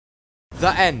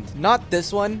The End. Not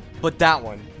this one, but that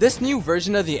one. This new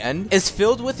version of the End is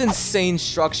filled with insane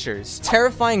structures,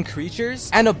 terrifying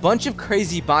creatures, and a bunch of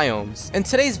crazy biomes. In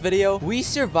today's video, we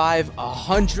survive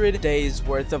 100 days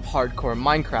worth of hardcore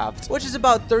Minecraft, which is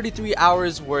about 33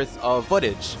 hours worth of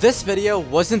footage. This video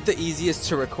wasn't the easiest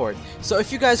to record, so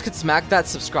if you guys could smack that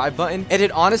subscribe button,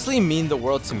 it'd honestly mean the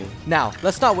world to me. Now,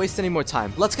 let's not waste any more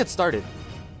time. Let's get started.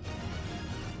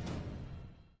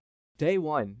 Day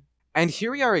 1. And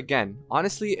here we are again.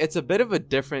 Honestly, it's a bit of a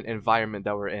different environment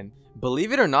that we're in.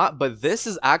 Believe it or not, but this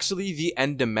is actually the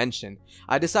end dimension.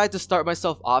 I decided to start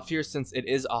myself off here since it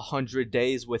is 100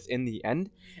 days within the end.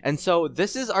 And so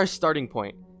this is our starting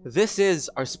point. This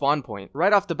is our spawn point.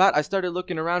 Right off the bat, I started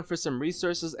looking around for some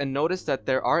resources and noticed that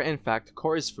there are in fact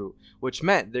chorus fruit, which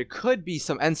meant there could be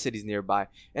some end cities nearby.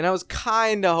 And I was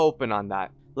kinda hoping on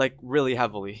that, like really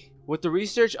heavily. With the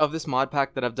research of this mod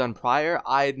pack that I've done prior,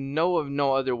 I know of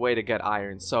no other way to get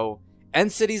iron, so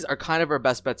end cities are kind of our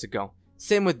best bet to go.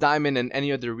 Same with diamond and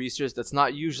any other research that's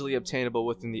not usually obtainable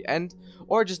within the end,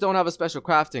 or just don't have a special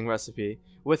crafting recipe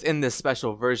within this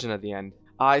special version of the end.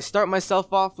 I start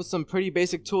myself off with some pretty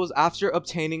basic tools after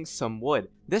obtaining some wood.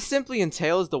 This simply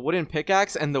entails the wooden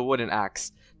pickaxe and the wooden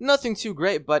axe. Nothing too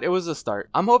great, but it was a start.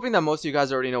 I'm hoping that most of you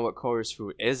guys already know what chorus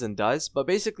fruit is and does, but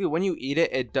basically when you eat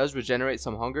it, it does regenerate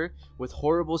some hunger with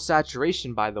horrible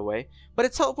saturation, by the way, but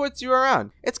it teleports you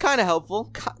around. It's kind of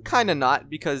helpful, kind of not,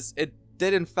 because it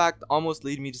did in fact almost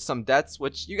lead me to some deaths,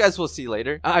 which you guys will see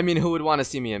later. I mean, who would want to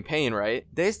see me in pain, right?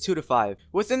 Days 2 to 5.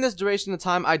 Within this duration of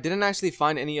time, I didn't actually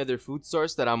find any other food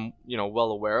source that I'm, well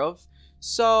aware of.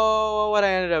 So what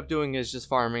I ended up doing is just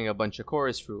farming a bunch of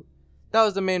chorus fruit. That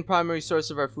was the main primary source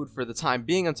of our food for the time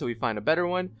being until we find a better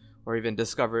one, or even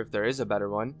discover if there is a better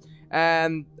one.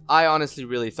 And I honestly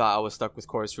really thought I was stuck with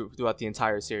chorus fruit throughout the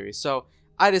entire series. So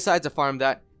I decided to farm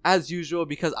that as usual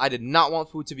because I did not want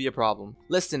food to be a problem.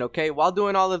 Listen, okay, while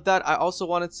doing all of that, I also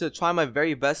wanted to try my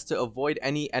very best to avoid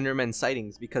any Enderman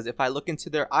sightings, because if I look into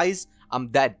their eyes, I'm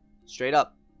dead. Straight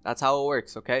up. That's how it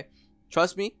works, okay?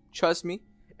 Trust me.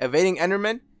 Evading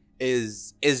Enderman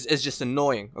is just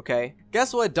annoying, okay?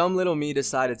 Guess what dumb little me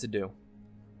decided to do?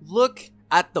 Look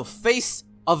at the face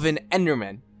of an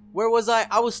Enderman. Where was I?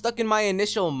 I was stuck in my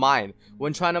initial mine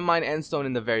when trying to mine endstone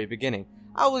in the very beginning.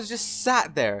 I was just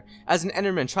sat there as an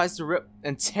Enderman tries to rip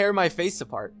and tear my face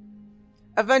apart.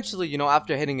 Eventually,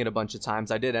 after hitting it a bunch of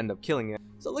times, I did end up killing it.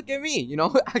 So look at me,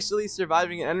 actually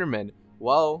surviving an Enderman.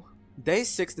 Whoa. Day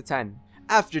 6 to 10.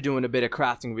 After doing a bit of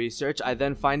crafting research, I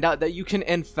then find out that you can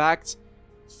in fact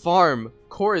farm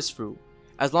chorus fruit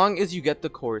as long as you get the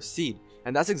chorus seed,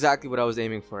 and that's exactly what I was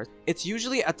aiming for. It's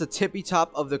usually at the tippy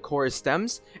top of the chorus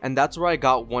stems, and that's where I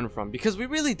got one from, because we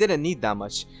really didn't need that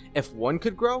much. If one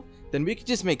could grow, then we could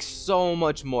just make so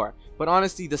much more, but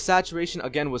honestly the saturation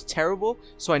again was terrible,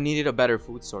 so I needed a better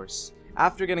food source.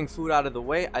 After getting food out of the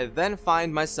way, I then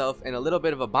find myself in a little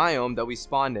bit of a biome that we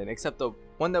spawned in, except the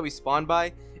one that we spawned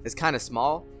by is kind of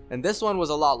small, and this one was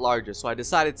a lot larger, so I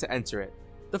decided to enter it.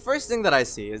 The first thing that I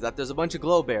see is that there's a bunch of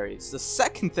glowberries. The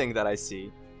second thing that I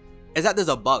see is that there's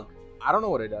a bug. I don't know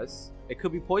what it does. It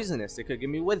could be poisonous. It could give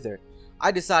me wither.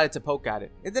 I decided to poke at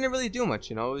it. It didn't really do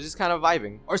much, It was just kind of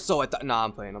vibing. Or so I thought. Nah,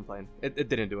 I'm playing. It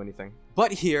didn't do anything.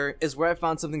 But here is where I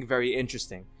found something very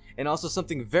interesting. And also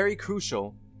something very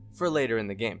crucial for later in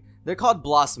the game. They're called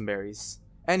blossom berries.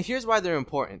 And here's why they're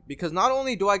important. Because not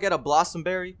only do I get a blossom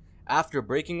berry after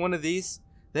breaking one of these,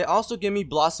 they also give me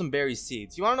blossom berry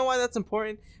seeds. You wanna know why that's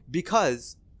important?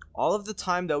 Because all of the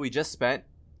time that we just spent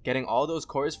getting all those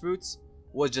chorus fruits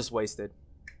was just wasted.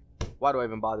 Why do I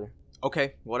even bother?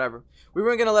 Okay, whatever. We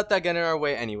weren't gonna let that get in our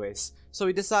way anyways. So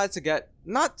we decided to get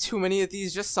not too many of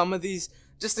these, just some of these,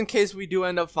 just in case we do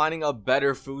end up finding a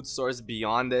better food source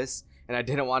beyond this. And I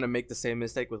didn't want to make the same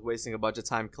mistake with wasting a bunch of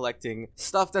time collecting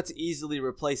stuff that's easily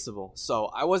replaceable. So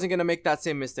I wasn't going to make that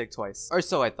same mistake twice. Or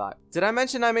so I thought. Did I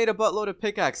mention I made a buttload of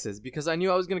pickaxes? Because I knew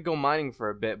I was going to go mining for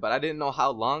a bit, but I didn't know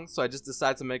how long. So I just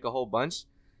decided to make a whole bunch.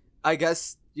 I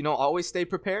guess, always stay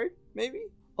prepared, maybe?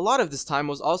 A lot of this time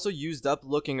was also used up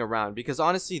looking around, because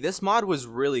honestly, this mod was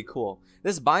really cool.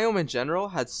 This biome in general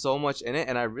had so much in it,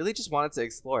 and I really just wanted to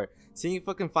explore. Seeing if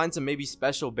I can find some maybe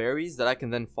special berries that I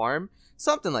can then farm.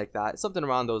 Something like that, something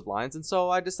around those lines, and so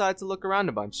I decided to look around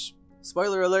a bunch.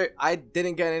 Spoiler alert, I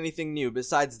didn't get anything new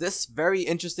besides this very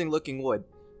interesting looking wood.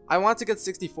 I want to get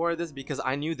 64 of this because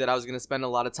I knew that I was going to spend a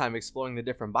lot of time exploring the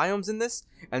different biomes in this,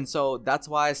 and so that's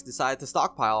why I decided to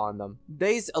stockpile on them.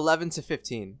 Days 11 to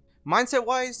 15. Mindset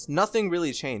wise, nothing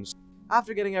really changed.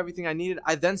 After getting everything I needed,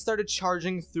 I then started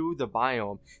charging through the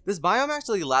biome. This biome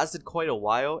actually lasted quite a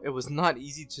while. It was not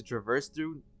easy to traverse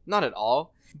through, not at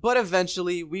all, but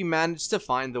eventually we managed to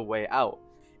find the way out.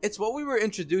 It's what we were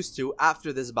introduced to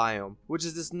after this biome, which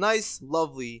is this nice,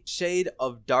 lovely shade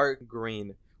of dark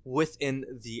green within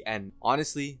the end.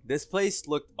 Honestly, this place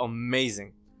looked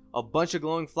amazing. A bunch of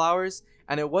glowing flowers,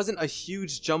 and it wasn't a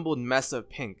huge jumbled mess of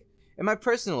pink. In my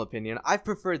personal opinion, I've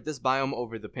preferred this biome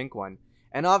over the pink one.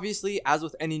 And obviously, as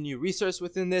with any new resource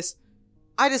within this,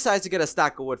 I decided to get a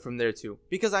stack of wood from there too,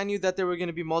 because I knew that there were going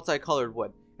to be multicolored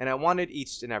wood, and I wanted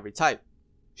each and every type.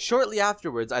 Shortly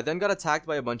afterwards, I then got attacked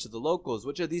by a bunch of the locals,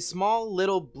 which are these small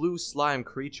little blue slime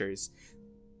creatures.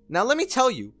 Now let me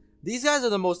tell you, these guys are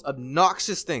the most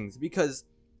obnoxious things because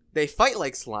they fight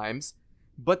like slimes,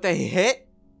 but they hit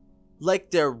like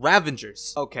they're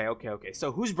Ravengers. Okay,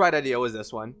 so whose bright idea was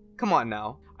this one? Come on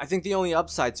now. I think the only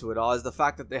upside to it all is the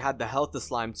fact that they had the health of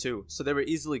slime too, so they were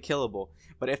easily killable.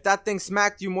 But if that thing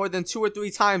smacked you more than 2 or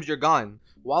 3 times, you're gone.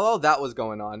 While all that was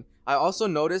going on, I also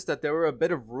noticed that there were a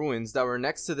bit of ruins that were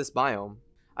next to this biome.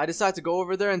 I decided to go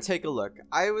over there and take a look.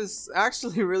 I was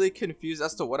actually really confused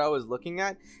as to what I was looking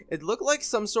at. It looked like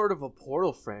some sort of a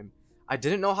portal frame. I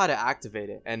didn't know how to activate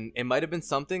it, and it might have been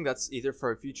something that's either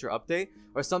for a future update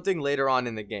or something later on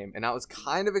in the game, and I was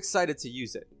kind of excited to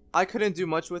use it. I couldn't do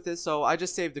much with it, so I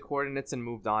just saved the coordinates and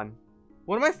moved on.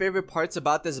 One of my favorite parts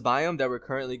about this biome that we're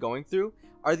currently going through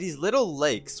are these little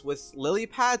lakes with lily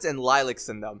pads and lilacs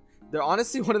in them. They're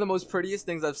honestly one of the most prettiest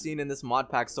things I've seen in this mod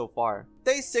pack so far.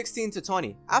 Days 16 to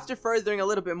 20. After furthering a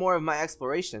little bit more of my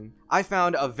exploration, I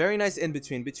found a very nice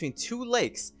in-between between 2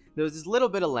 lakes. There was this little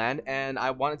bit of land and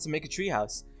I wanted to make a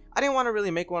treehouse. I didn't want to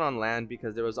really make one on land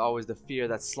because there was always the fear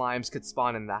that slimes could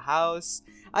spawn in the house.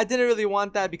 I didn't really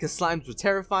want that because slimes were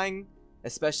terrifying,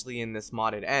 especially in this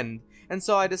modded end, and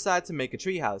so I decided to make a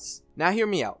treehouse. Now hear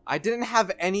me out, I didn't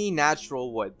have any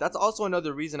natural wood. That's also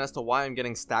another reason as to why I'm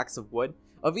getting stacks of wood,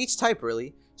 of each type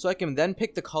really, so I can then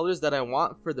pick the colors that I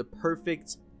want for the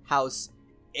perfect house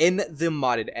in the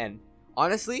modded end.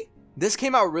 Honestly, this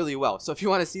came out really well, so if you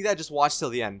want to see that, just watch till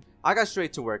the end. I got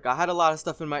straight to work. I had a lot of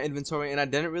stuff in my inventory and I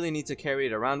didn't really need to carry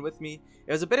it around with me.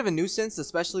 It was a bit of a nuisance,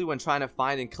 especially when trying to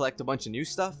find and collect a bunch of new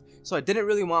stuff, so I didn't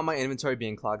really want my inventory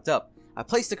being clogged up. I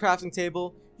placed a crafting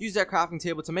table, used that crafting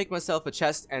table to make myself a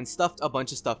chest, and stuffed a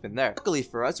bunch of stuff in there. Luckily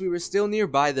for us, we were still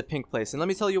nearby the pink place, and let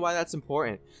me tell you why that's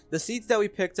important. The seeds that we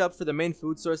picked up for the main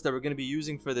food source that we're going to be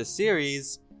using for this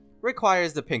series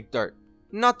requires the pink dirt,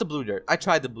 not the blue dirt. I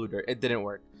tried the blue dirt, it didn't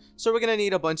work. So we're going to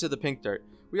need a bunch of the pink dirt.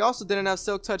 We also didn't have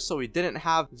silk touch, so we didn't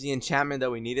have the enchantment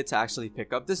that we needed to actually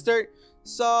pick up this dirt.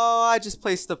 So I just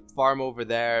placed the farm over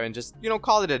there and just,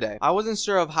 call it a day. I wasn't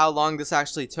sure of how long this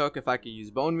actually took, if I could use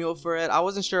bone meal for it. I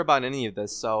wasn't sure about any of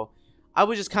this, so I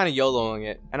was just kind of YOLOing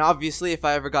it. And obviously, if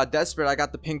I ever got desperate, I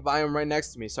got the pink biome right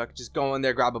next to me, so I could just go in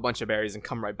there, grab a bunch of berries, and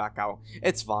come right back out.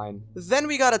 It's fine. Then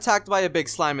we got attacked by a big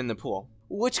slime in the pool,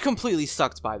 which completely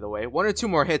sucked, by the way. 1 or 2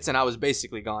 more hits and I was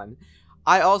basically gone.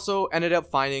 I also ended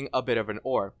up finding a bit of an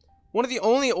ore. One of the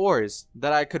only ores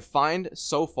that I could find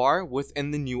so far within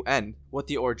the new end. What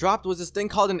the ore dropped was this thing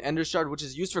called an ender shard, which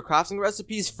is used for crafting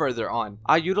recipes further on.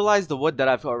 I utilized the wood that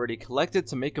I've already collected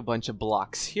to make a bunch of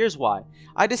blocks. Here's why.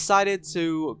 I decided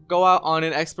to go out on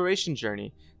an exploration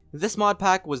journey. This mod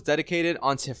pack was dedicated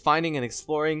onto finding and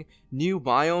exploring new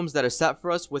biomes that are set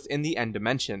for us within the end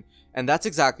dimension. And that's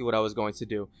exactly what I was going to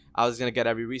do. I was going to get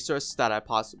every resource that I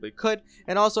possibly could,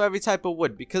 and also every type of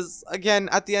wood, because again,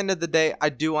 at the end of the day, I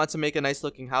do want to make a nice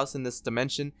looking house in this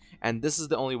dimension, and this is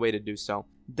the only way to do so.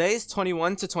 Days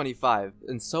 21 to 25,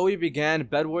 and so we began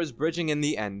Bed Wars bridging in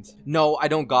the end. No, I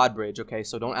don't god bridge, okay,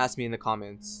 so don't ask me in the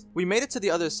comments. We made it to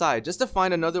the other side just to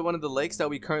find another one of the lakes that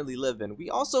we currently live in. We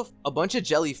also a bunch of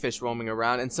jellyfish roaming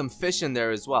around and some fish in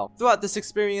there as well. Throughout this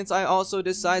experience, I also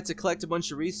decided to collect a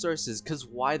bunch of resources, cause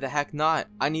why the heck not?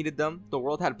 I needed them, the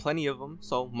world had plenty of them,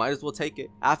 so might as well take it.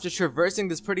 After traversing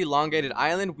this pretty elongated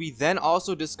island, we then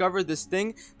also discovered this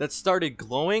thing that started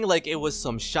glowing like it was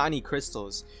some shiny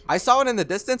crystals. I saw it in the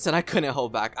distance and I couldn't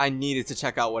hold back. I needed to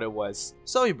check out what it was.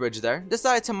 So we bridged there,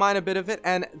 decided to mine a bit of it,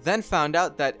 and then found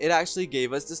out that it actually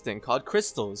gave us this thing called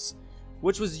crystals,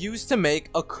 which was used to make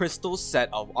a crystal set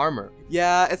of armor.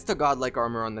 Yeah, it's the godlike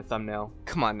armor on the thumbnail.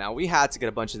 Come on now, we had to get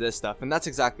a bunch of this stuff, and that's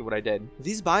exactly what I did.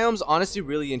 These biomes honestly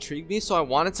really intrigued me, so I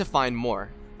wanted to find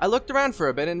more. I looked around for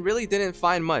a bit and really didn't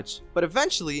find much, but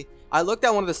eventually I looked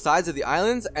at one of the sides of the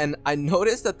islands and I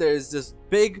noticed that there's this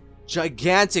big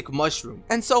gigantic mushroom.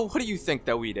 And so what do you think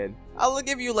that we did? I'll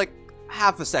give you like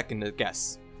half a second to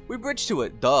guess. We bridged to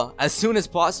it, duh, as soon as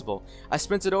possible. I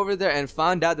sprinted over there and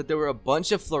found out that there were a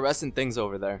bunch of fluorescent things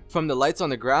over there. From the lights on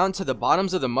the ground to the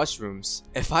bottoms of the mushrooms.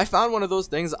 If I found one of those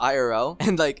things IRL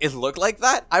and like it looked like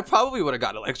that, I probably would have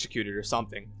got electrocuted or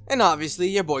something. And obviously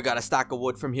your boy got a stack of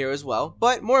wood from here as well.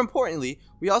 But more importantly,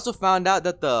 we also found out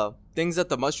that the things that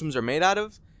the mushrooms are made out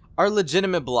of are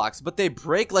legitimate blocks, but they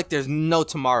break like there's no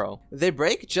tomorrow. They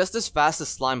break just as fast as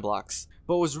slime blocks,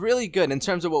 but was really good in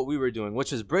terms of what we were doing,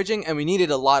 which was bridging, and we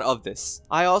needed a lot of this.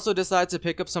 I also decided to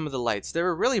pick up some of the lights. They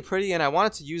were really pretty and I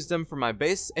wanted to use them for my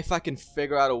base if I can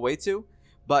figure out a way to.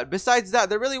 But besides that,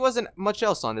 there really wasn't much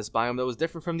else on this biome that was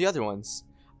different from the other ones.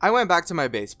 I went back to my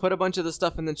base, put a bunch of the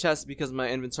stuff in the chest because my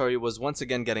inventory was once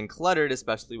again getting cluttered,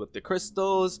 especially with the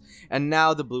crystals and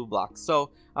now the blue blocks. So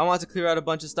I wanted to clear out a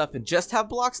bunch of stuff and just have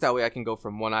blocks, that way I can go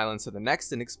from one island to the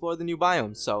next and explore the new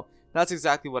biomes. So that's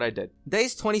exactly what I did.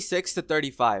 Days 26 to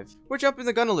 35. We're jumping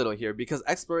the gun a little here because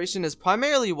exploration is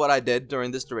primarily what I did during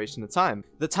this duration of time.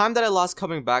 The time that I lost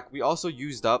coming back, we also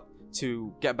used up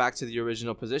to get back to the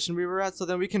original position we were at, so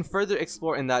then we can further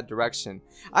explore in that direction.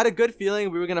 I had a good feeling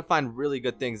we were going to find really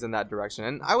good things in that direction,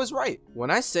 and I was right.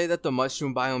 When I say that the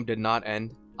mushroom biome did not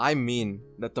end, I mean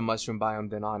that the mushroom biome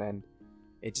did not end.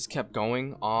 It just kept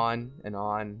going on and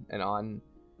on and on,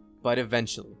 but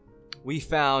eventually we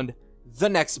found the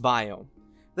next biome.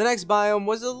 The next biome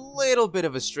was a little bit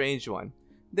of a strange one.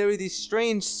 There were these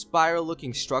strange spiral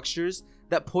looking structures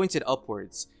that pointed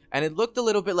upwards, and it looked a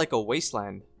little bit like a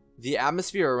wasteland. The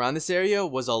atmosphere around this area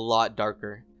was a lot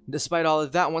darker. Despite all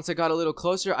of that, once I got a little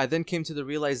closer, I then came to the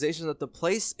realization that the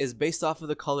place is based off of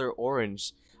the color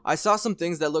orange. I saw some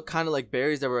things that looked kind of like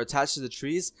berries that were attached to the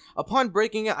trees. Upon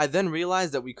breaking it, I then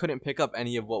realized that we couldn't pick up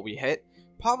any of what we hit.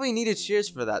 Probably needed shears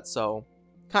for that, so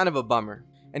kind of a bummer.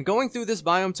 And going through this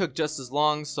biome took just as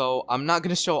long, so I'm not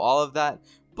going to show all of that.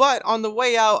 But on the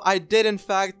way out, I did in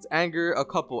fact anger a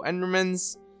couple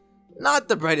endermans. Not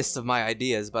the brightest of my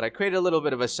ideas, but I created a little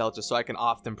bit of a shelter so I can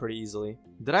off them pretty easily.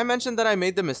 Did I mention that I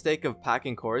made the mistake of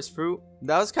packing chorus fruit?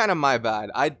 That was kind of my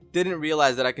bad. I didn't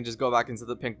realize that I can just go back into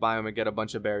the pink biome and get a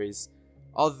bunch of berries.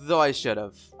 Although I should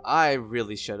have. I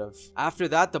really should have. After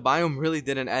that, the biome really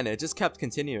didn't end. It just kept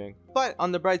continuing. But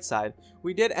on the bright side,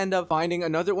 we did end up finding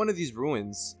another one of these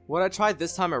ruins. What I tried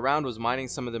this time around was mining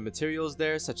some of the materials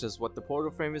there, such as what the portal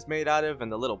frame is made out of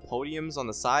and the little podiums on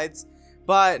the sides.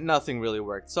 But nothing really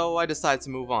worked, so I decided to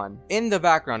move on. In the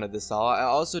background of this all, I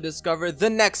also discovered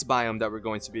the next biome that we're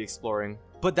going to be exploring.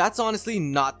 But that's honestly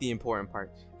not the important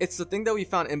part. It's the thing that we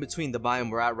found in between the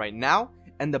biome we're at right now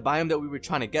and the biome that we were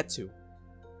trying to get to.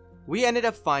 We ended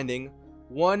up finding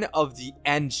one of the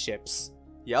end ships.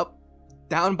 Yep,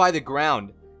 down by the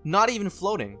ground, not even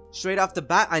floating. Straight off the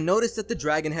bat, I noticed that the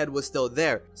dragon head was still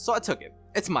there, so I took it.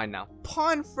 It's mine now.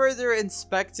 Upon further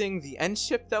inspecting the end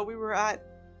ship that we were at,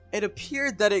 it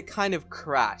appeared that it kind of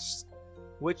crashed,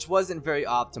 which wasn't very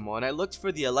optimal, and I looked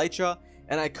for the elytra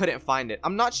and I couldn't find it.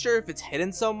 I'm not sure if it's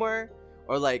hidden somewhere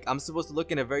or like I'm supposed to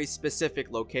look in a very specific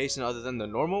location other than the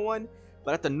normal one,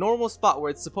 but at the normal spot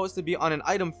where it's supposed to be on an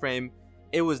item frame,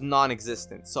 it was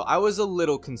non-existent, so I was a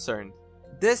little concerned.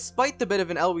 Despite the bit of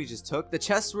an L we just took, the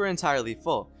chests were entirely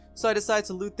full, so I decided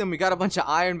to loot them. We got a bunch of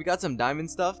iron, we got some diamond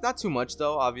stuff, not too much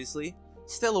though, obviously.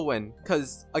 Still a win,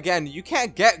 because again, you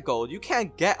can't get gold, you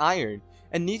can't get iron,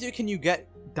 and neither can you get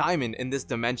diamond in this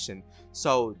dimension.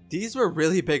 So these were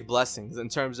really big blessings in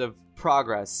terms of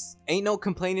progress. Ain't no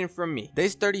complaining from me.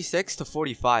 Days 36 to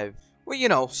 45. We,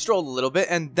 strolled a little bit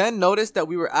and then noticed that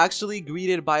we were actually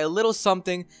greeted by a little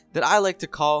something that I like to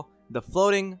call the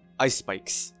floating ice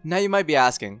spikes. Now you might be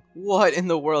asking, what in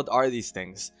the world are these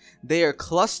things? They are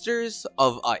clusters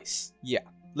of ice. Yeah,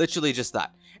 literally just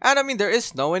that. And I mean, there is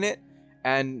snow in it.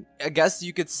 And I guess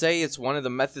you could say it's one of the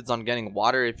methods on getting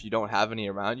water if you don't have any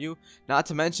around you. Not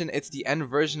to mention it's the end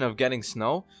version of getting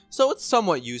snow, so it's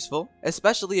somewhat useful,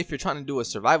 especially if you're trying to do a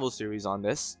survival series on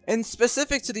this. And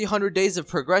specific to the 100 days of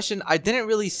progression, I didn't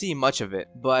really see much of it,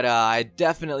 but I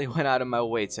definitely went out of my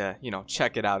way to,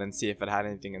 check it out and see if it had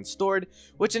anything in stored,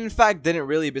 which in fact didn't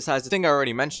really, besides the thing I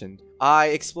already mentioned. I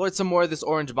explored some more of this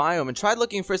orange biome and tried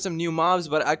looking for some new mobs,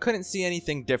 but I couldn't see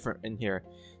anything different in here.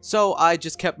 So I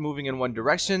just kept moving in one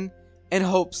direction in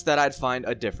hopes that I'd find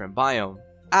a different biome.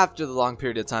 After the long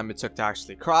period of time it took to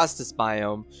actually cross this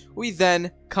biome, we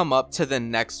then come up to the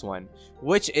next one,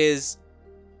 which is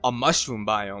a mushroom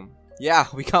biome. Yeah,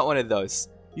 we got one of those.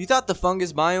 You thought the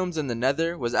fungus biomes in the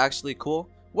nether was actually cool?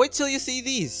 Wait till you see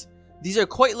these. These are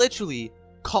quite literally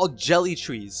called jelly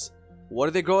trees. What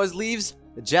do they grow as leaves?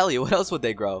 Jelly, what else would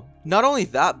they grow? Not only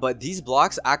that, but these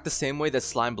blocks act the same way that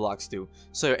slime blocks do.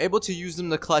 So you're able to use them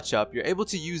to clutch up, you're able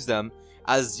to use them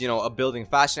as, a building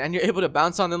fashion, and you're able to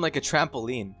bounce on them like a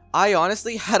trampoline. I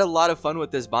honestly had a lot of fun with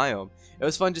this biome. It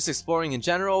was fun just exploring in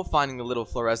general, finding the little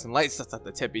fluorescent lights that's at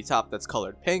the tippy top that's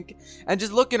colored pink, and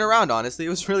just looking around. Honestly, it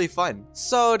was really fun.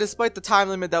 So despite the time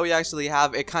limit that we actually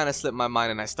have, it kind of slipped my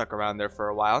mind and I stuck around there for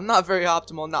a while. Not very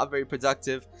optimal, not very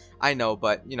productive, I know,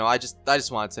 but I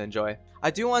just wanted to enjoy. I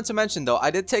do want to mention though,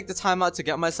 I did take the time out to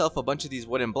get myself a bunch of these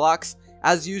wooden blocks.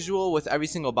 As usual with every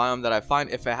single biome that I find,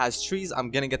 if it has trees,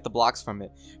 I'm gonna get the blocks from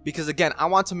it. Because again, I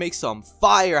want to make some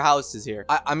fire houses here.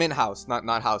 I mean house,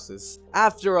 not houses.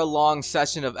 After a long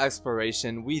session of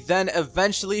exploration, we then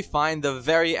eventually find the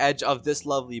very edge of this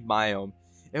lovely biome.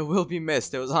 It will be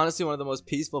missed. It was honestly one of the most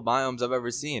peaceful biomes I've ever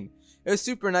seen. It was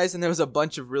super nice and there was a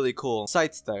bunch of really cool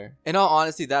sights there. In all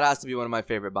honesty, that has to be one of my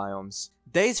favorite biomes.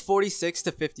 Days 46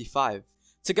 to 55.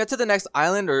 To get to the next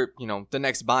island, or, the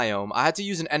next biome, I had to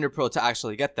use an ender pearl to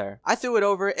actually get there. I threw it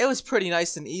over, it was pretty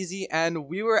nice and easy, and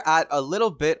we were at a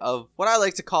little bit of what I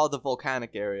like to call the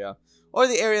volcanic area. Or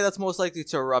the area that's most likely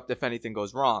to erupt if anything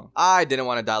goes wrong. I didn't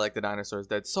want to die like the dinosaurs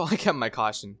did, so I kept my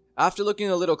caution. After looking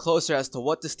a little closer as to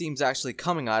what the steam's actually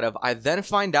coming out of, I then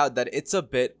find out that it's a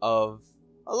bit of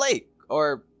a lake,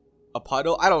 or a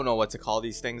puddle. I don't know what to call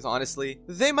these things, honestly.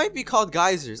 They might be called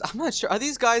geysers. I'm not sure. Are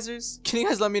these geysers? Can you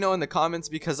guys let me know in the comments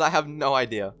because I have no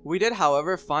idea. We did,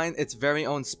 however, find its very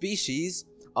own species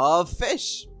of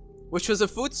fish, which was a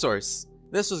food source.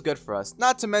 This was good for us.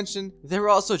 Not to mention, there were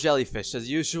also jellyfish. As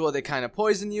usual, they kind of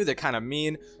poison you. They're kind of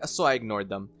mean, so I ignored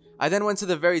them. I then went to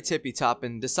the very tippy top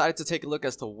and decided to take a look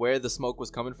as to where the smoke was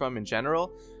coming from in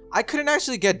general. I couldn't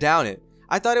actually get down it.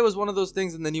 I thought it was one of those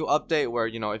things in the new update where,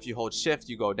 if you hold shift,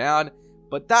 you go down.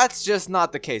 But that's just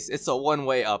not the case. It's a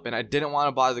one-way up, and I didn't want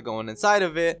to bother going inside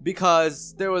of it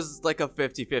because there was like a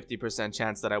 50%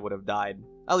 chance that I would have died.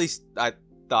 At least I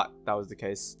thought that was the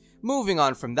case. Moving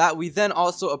on from that, we then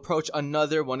also approach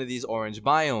another one of these orange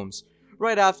biomes.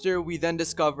 Right after, we then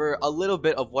discover a little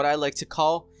bit of what I like to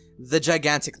call the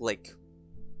gigantic lake.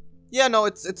 Yeah, no,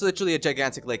 it's literally a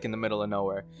gigantic lake in the middle of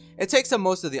nowhere. It takes up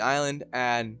most of the island,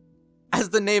 and as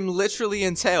the name literally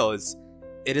entails,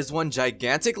 it is one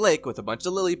gigantic lake with a bunch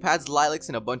of lily pads, lilacs,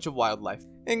 and a bunch of wildlife,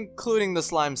 including the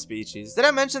slime species. Did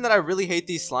I mention that I really hate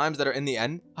these slimes that are in the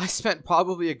end? I spent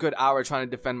probably a good hour trying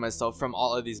to defend myself from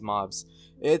all of these mobs.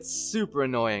 It's super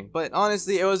annoying, but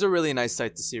honestly, it was a really nice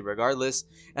sight to see regardless,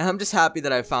 and I'm just happy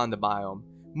that I found the biome.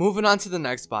 Moving on to the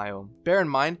next biome. Bear in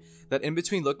mind that in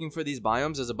between looking for these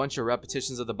biomes, there's a bunch of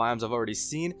repetitions of the biomes I've already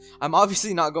seen. I'm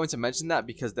obviously not going to mention that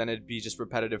because then it'd be just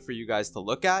repetitive for you guys to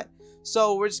look at.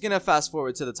 So we're just gonna fast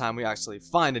forward to the time we actually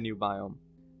find a new biome.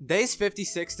 Days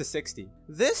 56 to 60.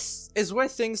 This is where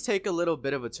things take a little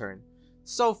bit of a turn.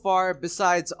 So far,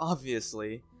 besides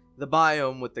obviously the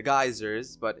biome with the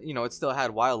geysers, but it still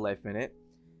had wildlife in it,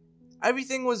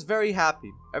 everything was very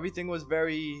happy. Everything was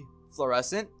very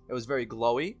fluorescent. It was very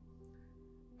glowy,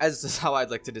 as is how I'd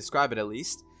like to describe it at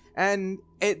least, and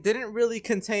it didn't really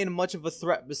contain much of a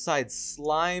threat besides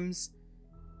slimes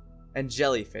and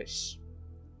jellyfish.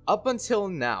 Up until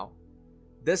now,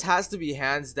 this has to be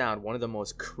hands down one of the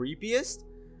most creepiest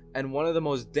and one of the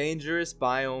most dangerous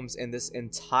biomes in this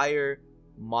entire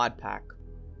mod pack.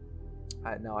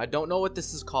 Now, I don't know what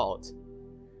this is called,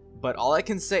 but all I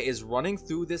can say is running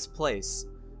through this place,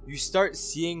 you start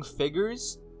seeing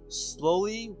figures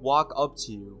slowly walk up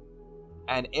to you,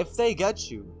 and if they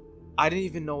get you, I didn't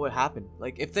even know what happened.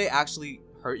 Like, if they actually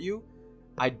hurt you,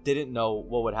 I didn't know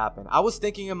what would happen. I was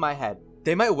thinking in my head,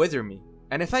 they might wither me,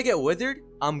 and if I get withered,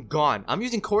 I'm gone. I'm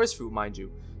using chorus fruit, mind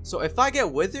you, so if I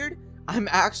get withered, I'm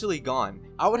actually gone.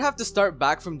 I would have to start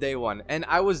back from day one, and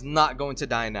I was not going to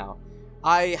die now.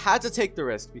 I had to take the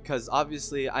risk because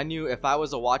obviously I knew if I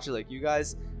was a watcher like you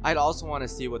guys, I'd also want to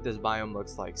see what this biome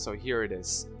looks like, so here it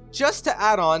is. Just to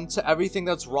add on to everything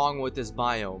that's wrong with this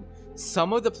biome,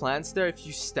 some of the plants there, if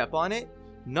you step on it,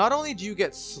 not only do you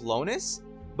get slowness,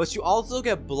 but you also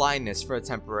get blindness for a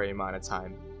temporary amount of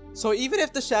time. So even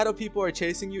if the shadow people are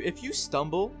chasing you, if you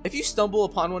stumble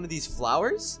upon one of these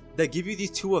flowers that give you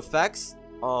these two effects,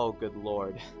 oh good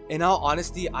lord. In all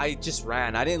honesty, I just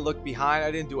ran. I didn't look behind,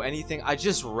 I didn't do anything, I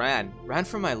just ran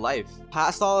for my life.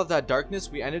 Past all of that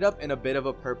darkness, we ended up in a bit of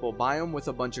a purple biome with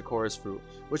a bunch of chorus fruit,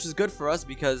 which is good for us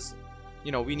because,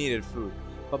 we needed food.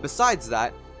 But besides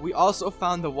that, we also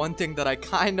found the one thing that I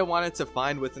kinda wanted to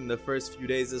find within the first few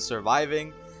days of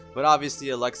surviving, but obviously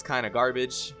it looks kinda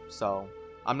garbage, so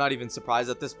I'm not even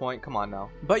surprised at this point, come on now.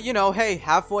 But hey,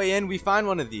 halfway in, we find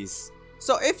one of these.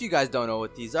 So if you guys don't know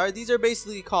what these are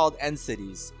basically called end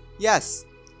cities. Yes,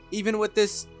 even with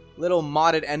this little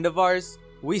modded end of ours,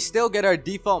 we still get our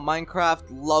default Minecraft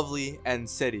lovely end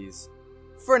cities.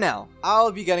 For now,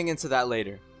 I'll be getting into that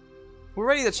later. We're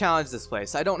ready to challenge this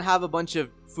place. I don't have a bunch of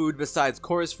food besides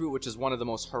chorus fruit, which is one of the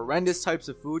most horrendous types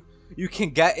of food you can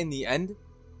get in the end.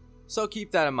 So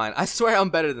keep that in mind. I swear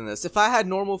I'm better than this. If I had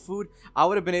normal food, I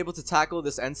would have been able to tackle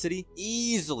this end city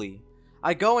easily.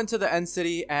 I go into the end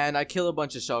city and I kill a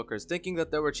bunch of shulkers, thinking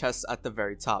that there were chests at the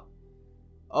very top.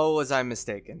 Oh, was I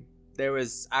mistaken. There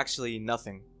was actually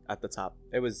nothing at the top.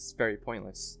 It was very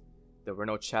pointless. There were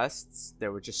no chests,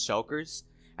 there were just shulkers,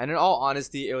 and in all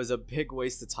honesty, it was a big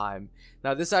waste of time.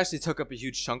 Now, this actually took up a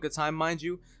huge chunk of time, mind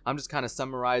you. I'm just kind of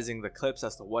summarizing the clips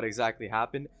as to what exactly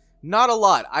happened. Not a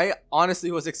lot. I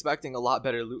honestly was expecting a lot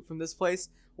better loot from this place,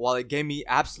 while it gave me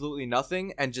absolutely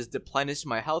nothing and just replenished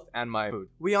my health and my food.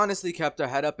 We honestly kept our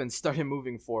head up and started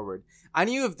moving forward. I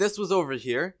knew if this was over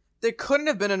here, there couldn't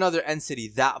have been another end city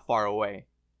that far away,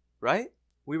 right?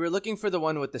 We were looking for the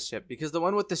one with the ship, because the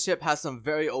one with the ship has some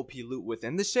very OP loot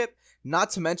within the ship, not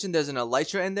to mention there's an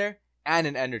elytra in there, and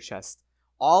an ender chest.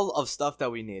 All of stuff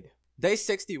that we need. Day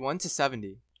 61 to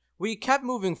 70. We kept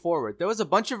moving forward. There was a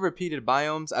bunch of repeated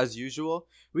biomes as usual.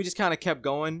 We just kind of kept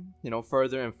going,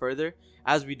 further and further.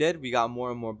 As we did, we got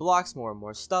more and more blocks, more and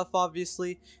more stuff,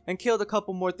 obviously, and killed a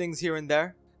couple more things here and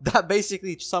there. That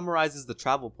basically summarizes the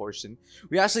travel portion.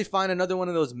 We actually find another one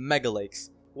of those mega lakes.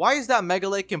 Why is that mega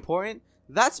lake important?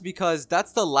 That's because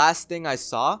that's the last thing I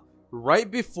saw right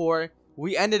before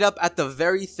we ended up at the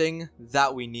very thing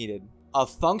that we needed. A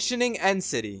functioning end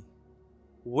city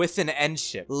with an end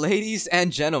ship. Ladies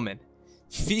and gentlemen,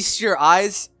 feast your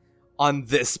eyes on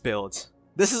this build.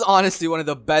 This is honestly one of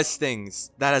the best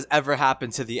things that has ever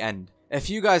happened to the end. If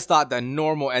you guys thought that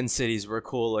normal end cities were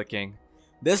cool looking,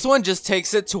 this one just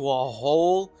takes it to a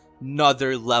whole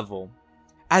nother level.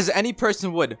 As any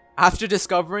person would, after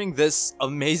discovering this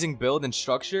amazing build and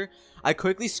structure, I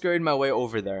quickly scurried my way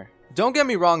over there. Don't get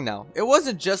me wrong now, it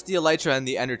wasn't just the elytra and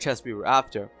the ender chest we were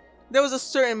after. There was a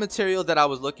certain material that I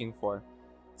was looking for.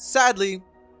 Sadly,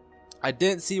 I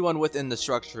didn't see one within the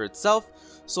structure itself,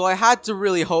 so I had to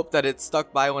really hope that it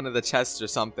stuck by one of the chests or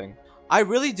something. I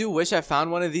really do wish I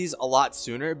found one of these a lot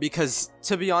sooner, because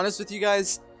to be honest with you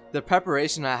guys, the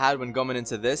preparation I had when going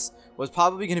into this was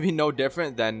probably going to be no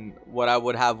different than what I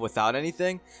would have without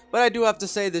anything. But I do have to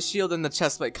say the shield and the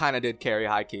chestplate kind of did carry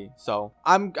high key. So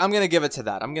I'm going to give it to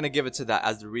that. I'm going to give it to that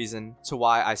as the reason to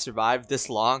why I survived this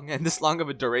long and this long of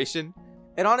a duration.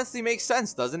 It honestly makes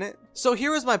sense, doesn't it? So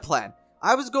here was my plan.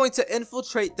 I was going to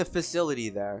infiltrate the facility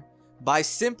there by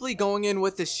simply going in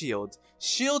with the shield,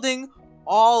 shielding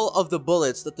all of the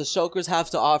bullets that the shulkers have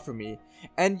to offer me,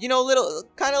 and little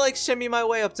kind of like shimmy my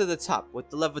way up to the top with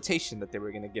the levitation that they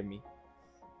were gonna give me.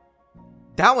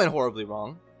 That went horribly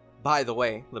wrong, by the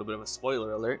way. A little bit of a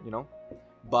spoiler alert,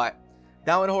 but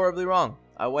that went horribly wrong.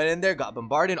 I went in there, got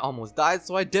bombarded, almost died,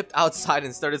 so I dipped outside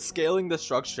and started scaling the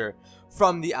structure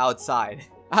from the outside.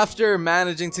 After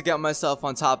managing to get myself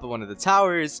on top of one of the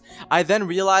towers, I then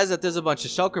realized that there's a bunch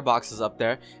of shulker boxes up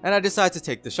there, and I decided to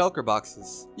take the shulker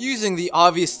boxes. Using the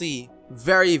obviously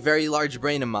very, very large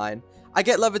brain of mine, I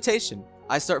get levitation.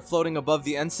 I start floating above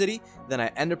the end city, then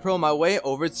I ender pearl my way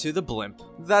over to the blimp.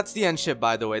 That's the end ship,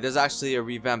 by the way. There's actually a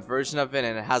revamped version of it,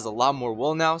 and it has a lot more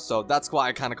wool now, so that's why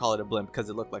I kind of call it a blimp, because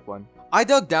it looked like one. I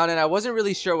dug down and I wasn't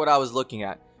really sure what I was looking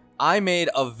at. I made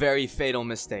a very fatal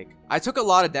mistake. I took a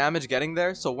lot of damage getting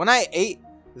there, so when I ate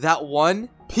that one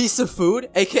piece of food,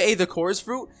 aka the chorus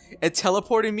fruit, it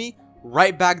teleported me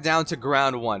right back down to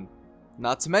ground 1.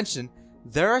 Not to mention,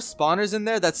 there are spawners in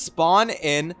there that spawn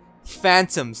in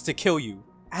phantoms to kill you.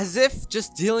 As if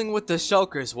just dealing with the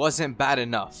shulkers wasn't bad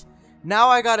enough. Now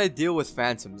I gotta deal with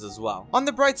phantoms as well. On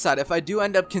the bright side, if I do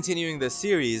end up continuing this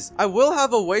series, I will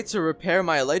have a way to repair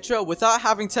my elytra without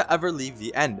having to ever leave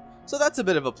the end. So that's a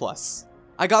bit of a plus.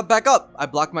 I got back up, I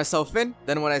blocked myself in,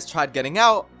 then when I tried getting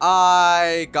out,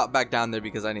 I got back down there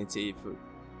because I need to eat food.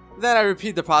 Then I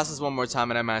repeat the process one more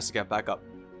time and I managed to get back up.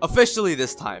 Officially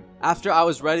this time. After I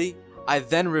was ready, I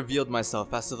then revealed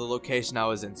myself as to the location I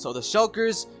was in. So the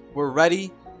shulkers were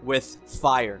ready with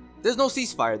fire. There's no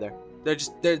ceasefire there.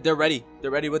 They're ready. They're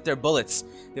ready with their bullets.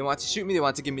 They want to shoot me, they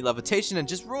want to give me levitation and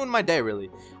just ruin my day really.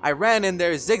 I ran in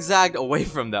there, zigzagged away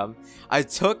from them. I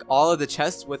took all of the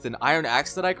chests with an iron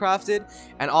axe that I crafted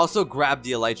and also grabbed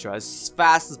the elytra as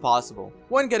fast as possible.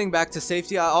 When getting back to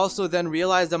safety, I also then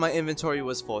realized that my inventory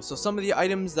was full. So some of the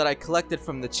items that I collected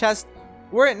from the chest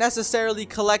weren't necessarily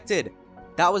collected.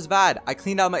 That was bad. I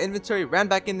cleaned out my inventory, ran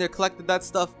back in there, collected that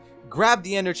stuff, grabbed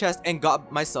the ender chest, and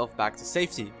got myself back to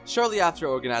safety. Shortly after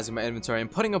organizing my inventory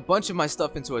and putting a bunch of my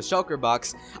stuff into a shulker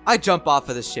box, I jump off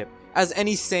of the ship, as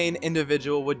any sane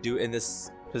individual would do in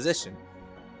this position.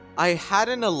 I had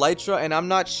an elytra and I'm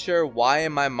not sure why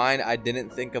in my mind I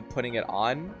didn't think of putting it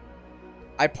on.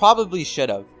 I probably should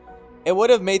have. It would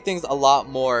have made things a lot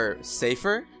more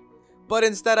safer. But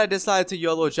instead I decided to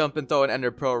YOLO jump and throw an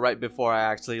ender pearl right before I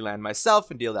actually land myself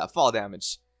and deal that fall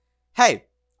damage. Hey,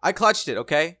 I clutched it,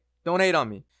 okay? Don't hate on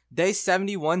me. Day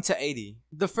 71 to 80.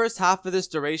 The first half of this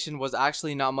duration was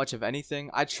actually not much of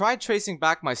anything. I tried tracing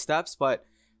back my steps, but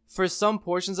for some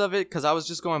portions of it, because I was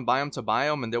just going biome to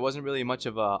biome and there wasn't really much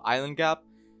of a island gap,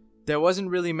 There wasn't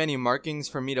really many markings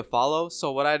for me to follow,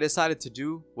 so what I decided to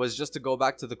do was just to go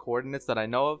back to the coordinates that I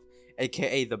know of,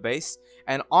 aka the base,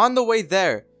 and on the way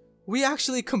there, we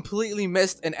actually completely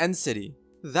missed an end city.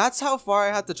 That's how far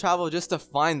I had to travel just to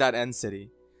find that end city,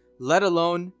 let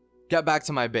alone get back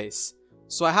to my base.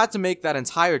 So I had to make that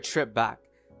entire trip back.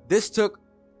 This took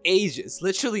ages,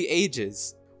 literally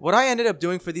ages. What I ended up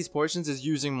doing for these portions is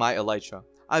using my elytra.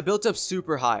 I built up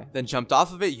super high, then jumped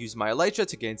off of it, used my elytra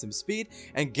to gain some speed,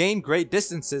 and gain great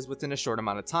distances within a short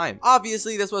amount of time.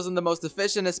 Obviously, this wasn't the most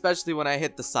efficient, especially when I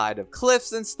hit the side of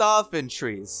cliffs and stuff and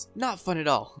trees. Not fun at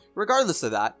all. Regardless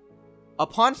of that,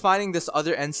 upon finding this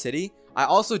other end city, I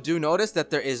also do notice that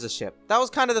there is a ship. That was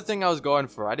kind of the thing I was going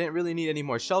for. I didn't really need any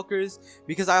more shulkers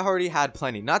because I already had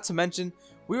plenty. Not to mention,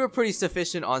 we were pretty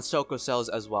sufficient on shulker cells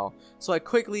as well. So I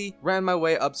quickly ran my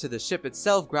way up to the ship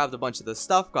itself, grabbed a bunch of the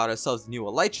stuff, got ourselves new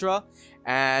elytra,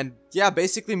 and yeah,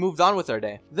 basically moved on with our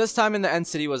day. This time in the end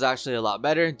city was actually a lot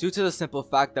better due to the simple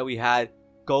fact that we had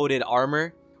goated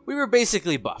armor. We were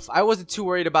basically buff. I wasn't too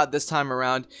worried about this time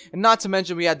around, and not to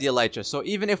mention we had the elytra, so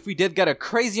even if we did get a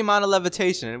crazy amount of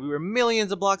levitation and we were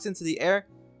millions of blocks into the air,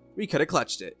 we could have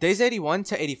clutched it. Days 81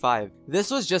 to 85. This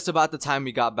was just about the time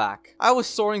we got back. I was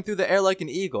soaring through the air like an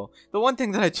eagle. The one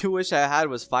thing that I do wish I had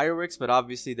was fireworks, but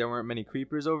obviously there weren't many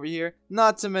creepers over here.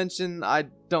 Not to mention, I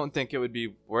don't think it would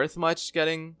be worth much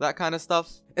getting that kind of stuff.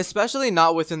 Especially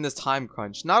not within this time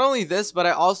crunch. Not only this, but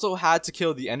I also had to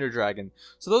kill the Ender Dragon.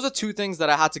 So those are two things that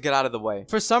I had to get out of the way.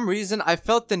 For some reason, I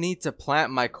felt the need to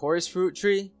plant my chorus fruit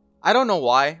tree. I don't know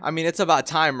why. I mean, it's about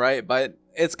time, right? But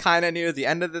it's kind of near the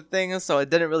end of the thing, so it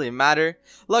didn't really matter.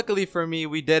 Luckily for me,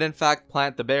 we did in fact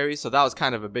plant the berries, so that was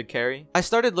kind of a big carry. I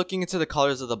started looking into the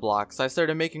colors of the blocks. I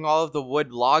started making all of the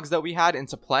wood logs that we had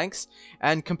into planks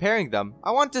and comparing them.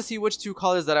 I wanted to see which two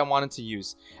colors that I wanted to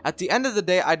use. At the end of the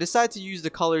day, I decided to use the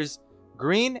colors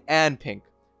green and pink.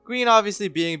 Green obviously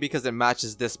being because it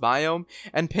matches this biome,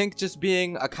 and pink just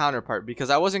being a counterpart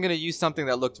because I wasn't going to use something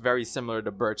that looked very similar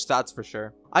to birch, that's for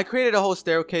sure. I created a whole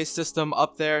staircase system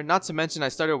up there, not to mention I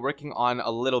started working on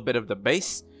a little bit of the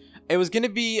base. It was going to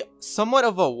be somewhat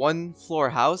of a one-floor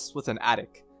house with an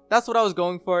attic. That's what I was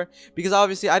going for, because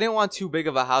obviously I didn't want too big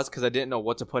of a house because I didn't know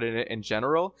what to put in it in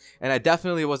general, and I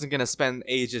definitely wasn't going to spend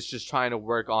ages just trying to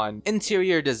work on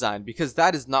interior design because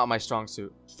that is not my strong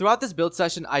suit. Throughout this build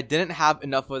session, I didn't have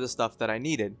enough of the stuff that I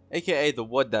needed, aka the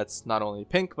wood that's not only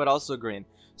pink but also green.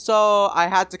 So I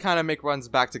had to kind of make runs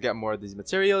back to get more of these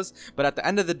materials, but at the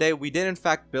end of the day, we did in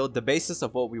fact build the basis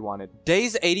of what we wanted.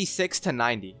 Days 86 to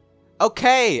 90.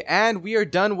 Okay, and we are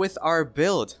done with our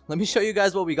build. Let me show you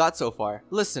guys what we got so far.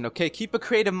 Listen, okay, keep a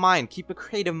creative mind. Keep a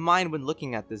creative mind when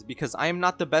looking at this because I am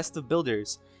not the best of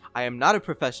builders. I am not a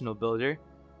professional builder.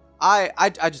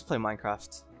 I just play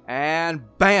Minecraft. And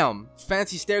bam!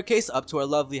 Fancy staircase up to our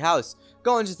lovely house.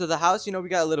 Going into the house, you know, we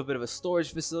got a little bit of a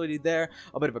storage facility there,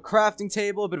 a bit of a crafting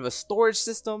table, a bit of a storage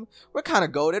system. We're kind of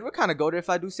goated. We're kind of goated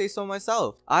if I do say so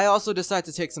myself. I also decided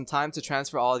to take some time to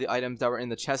transfer all the items that were in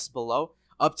the chests below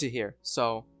up to here,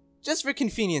 so just for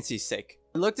convenience's sake.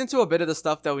 I looked into a bit of the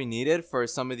stuff that we needed for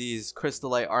some of these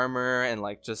crystallite armor and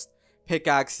like just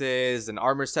pickaxes and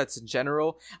armor sets in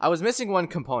general. I was missing one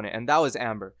component, and that was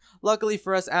amber. Luckily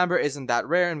for us, amber isn't that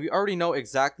rare, and we already know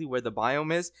exactly where the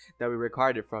biome is that we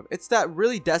required it from. It's that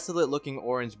really desolate looking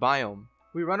orange biome.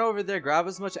 We run over there, grab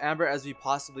as much amber as we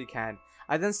possibly can.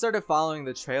 I then started following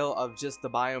the trail of just the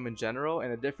biome in general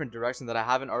in a different direction that I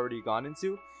haven't already gone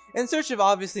into, in search of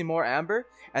obviously more amber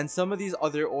and some of these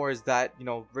other ores that, you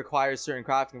know, require certain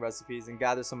crafting recipes, and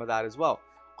gather some of that as well.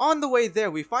 On the way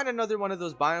there, we find another one of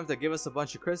those biomes that give us a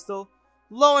bunch of crystal.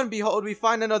 Lo and behold, we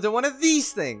find another one of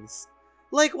these things.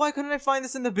 Like, why couldn't I find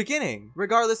this in the beginning?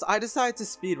 Regardless, I decided to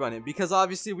speedrun it because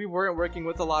obviously we weren't working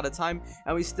with a lot of time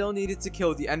and we still needed to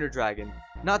kill the Ender Dragon.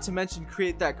 Not to mention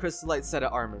create that crystallite set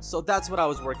of armor. So that's what I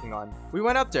was working on. We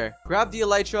went up there, grabbed the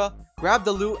elytra, grabbed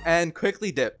the loot, and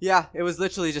quickly dipped. Yeah, it was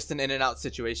literally just an in and out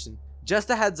situation. Just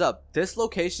a heads up, this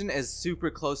location is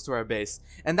super close to our base,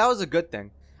 and that was a good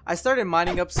thing. I started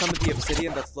mining up some of the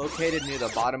obsidian that's located near the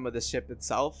bottom of the ship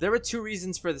itself. There were two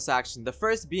reasons for this action. The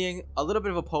first being a little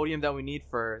bit of a podium that we need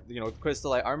for, you know,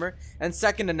 crystallite armor, and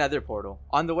second, a nether portal.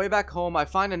 On the way back home, I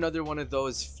find another one of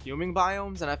those fuming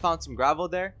biomes, and I found some gravel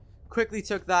there. Quickly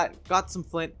took that, got some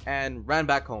flint, and ran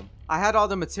back home. I had all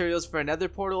the materials for a nether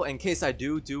portal in case I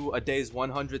do a days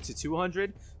 100 to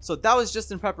 200, so that was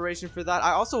just in preparation for that.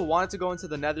 I also wanted to go into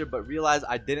the nether but realized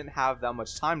I didn't have that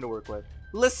much time to work with.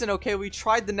 Listen, okay, we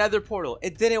tried the nether portal.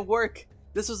 It didn't work.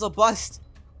 This was a bust.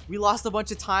 We lost a bunch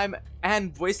of time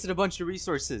and wasted a bunch of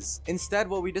resources. Instead,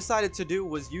 what we decided to do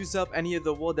was use up any of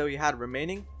the wool that we had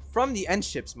remaining, from the end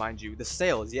ships, mind you, the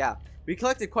sails. Yeah, we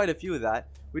collected quite a few of that.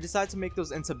 We decided to make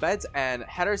those into beds and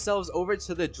head ourselves over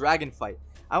to the dragon fight.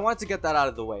 I wanted to get that out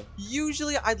of the way.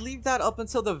 Usually I'd leave that up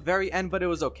until the very end, but it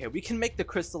was okay. We can make the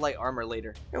crystallite armor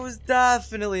later. It was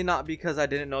definitely not because I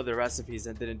didn't know the recipes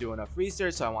and didn't do enough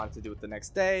research, so I wanted to do it the next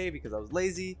day because I was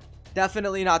lazy.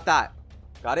 Definitely not that.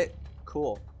 Got it?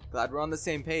 Cool. Glad we're on the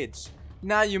same page.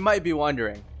 Now you might be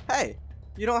wondering, hey,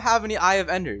 you don't have any Eye of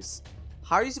Enders.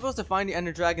 How are you supposed to find the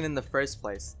Ender Dragon in the first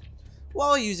place?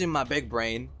 Well, using my big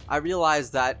brain, I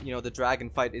realized that, the dragon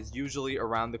fight is usually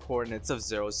around the coordinates of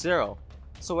 0, 0.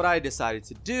 So what I decided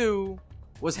to do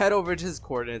was head over to his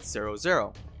coordinates 0,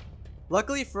 0.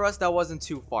 Luckily for us, that wasn't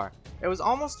too far. It was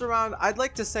almost around, I'd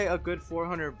like to say, a good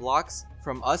 400 blocks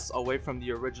from us away from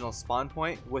the original spawn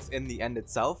point within the end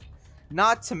itself.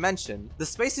 Not to mention, the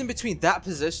space in between that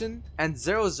position and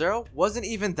 0, 0 wasn't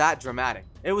even that dramatic.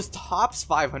 It was tops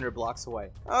 500 blocks away.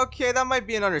 Okay, that might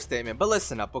be an understatement, but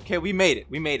listen up, okay? We made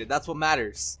it, that's what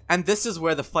matters. And this is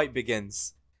where the fight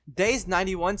begins. Days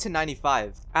 91 to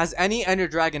 95. As any Ender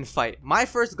Dragon fight, my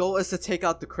first goal is to take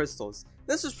out the crystals.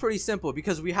 This was pretty simple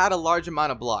because we had a large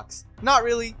amount of blocks. Not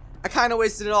really, I kinda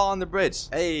wasted it all on the bridge.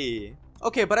 Hey.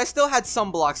 Okay, but I still had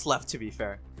some blocks left, to be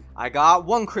fair. I got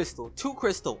 1 crystal, 2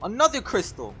 crystal, another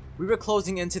crystal. We were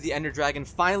closing into the Ender Dragon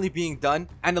finally being done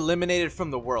and eliminated from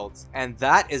the world. And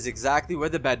that is exactly where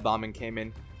the bed bombing came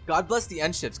in. God bless the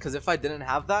end ships, because if I didn't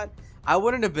have that, I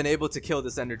wouldn't have been able to kill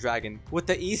this Ender Dragon with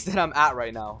the ease that I'm at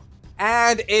right now.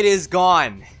 And it is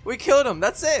gone. We killed him,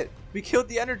 that's it. We killed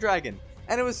the Ender Dragon.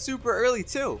 And it was super early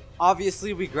too.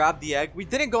 Obviously, we grabbed the egg. We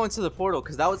didn't go into the portal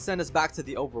because that would send us back to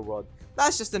the overworld.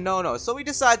 That's just a no-no, so we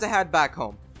decided to head back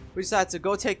home. We decided to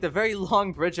go take the very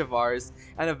long bridge of ours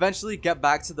and eventually get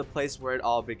back to the place where it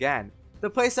all began. The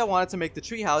place I wanted to make the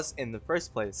treehouse in the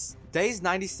first place. Days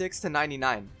 96 to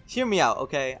 99. Hear me out,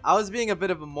 okay? I was being a bit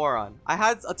of a moron. I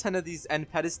had a ton of these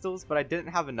end pedestals, but I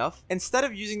didn't have enough. Instead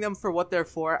of using them for what they're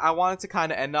for, I wanted to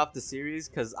kind of end off the series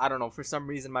because, I don't know, for some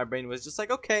reason my brain was just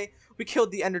like, okay, we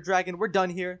killed the Ender Dragon, we're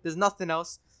done here, there's nothing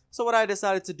else. So what I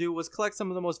decided to do was collect some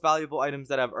of the most valuable items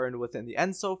that I've earned within the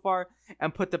end so far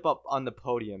and put them up on the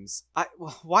podiums.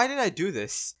 Why did I do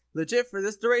this? Legit, for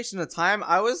this duration of time,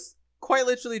 I was quite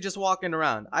literally just walking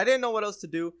around. I didn't know what else to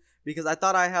do because I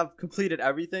thought I have completed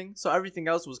everything. So everything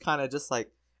else was kind of just like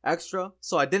extra.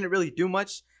 So I didn't really do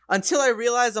much until I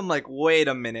realized I'm like, wait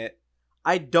a minute.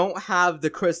 I don't have the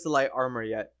crystallite armor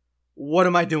yet. What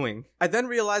am I doing? I then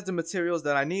realized the materials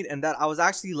that I need and that I was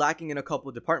actually lacking in a couple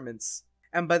of departments.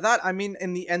 And by that, I mean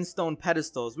in the end stone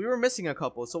pedestals. We were missing a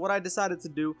couple. So what I decided to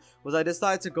do was I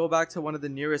decided to go back to one of the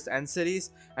nearest end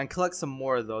cities and collect some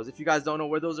more of those. If you guys don't know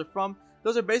where those are from,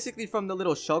 those are basically from the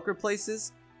little shulker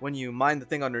places. When you mine the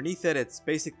thing underneath it, it's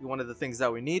basically one of the things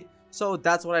that we need. So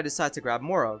that's what I decided to grab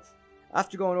more of.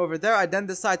 After going over there, I then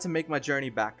decided to make my journey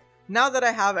back. Now that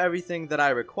I have everything that I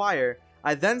require,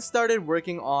 I then started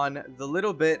working on the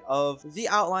little bit of the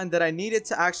outline that I needed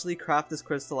to actually craft this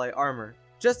crystallite armor.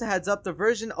 Just a heads up, the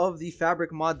version of the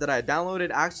fabric mod that I downloaded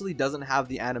actually doesn't have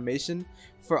the animation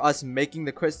for us making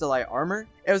the crystallite armor.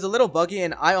 It was a little buggy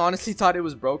and I honestly thought it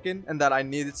was broken and that I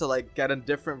needed to like get a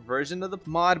different version of the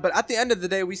mod. But at the end of the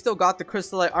day, we still got the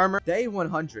crystallite armor. Day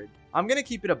 100. I'm gonna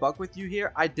keep it a buck with you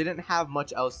here. I didn't have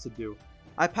much else to do.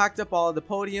 I packed up all of the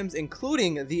podiums,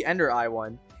 including the Ender Eye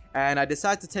one, and I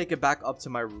decided to take it back up to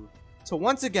my roof. So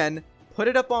once again, put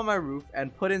it up on my roof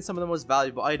and put in some of the most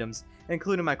valuable items,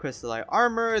 including my crystallite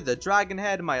armor, the dragon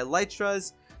head, my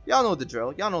elytras. Y'all know the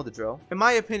drill. In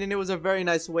my opinion, it was a very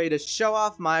nice way to show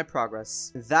off my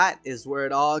progress. That is where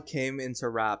it all came into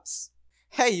wraps.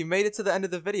 Hey, you made it to the end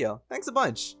of the video. Thanks a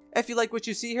bunch. If you like what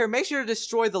you see here, make sure to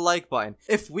destroy the like button.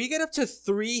 If we get up to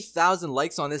 3,000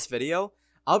 likes on this video,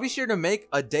 I'll be sure to make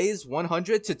a days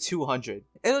 100 to 200.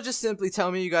 It'll just simply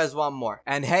tell me you guys want more.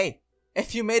 And hey,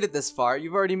 if you made it this far,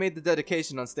 you've already made the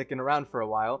dedication on sticking around for a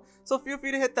while, so feel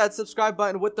free to hit that subscribe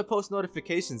button with the post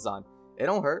notifications on. It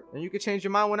don't hurt, and you can change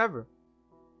your mind whenever.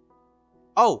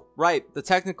 Oh, right, the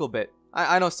technical bit.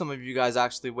 I know some of you guys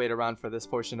actually wait around for this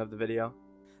portion of the video.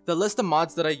 The list of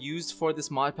mods that I used for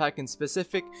this mod pack in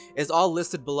specific is all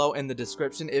listed below in the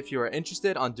description if you are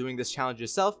interested on doing this challenge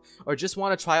yourself or just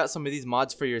want to try out some of these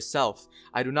mods for yourself.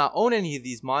 I do not own any of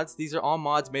these mods, these are all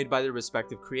mods made by their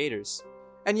respective creators.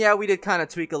 And yeah, we did kind of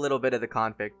tweak a little bit of the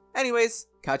config. Anyways,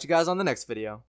 catch you guys on the next video.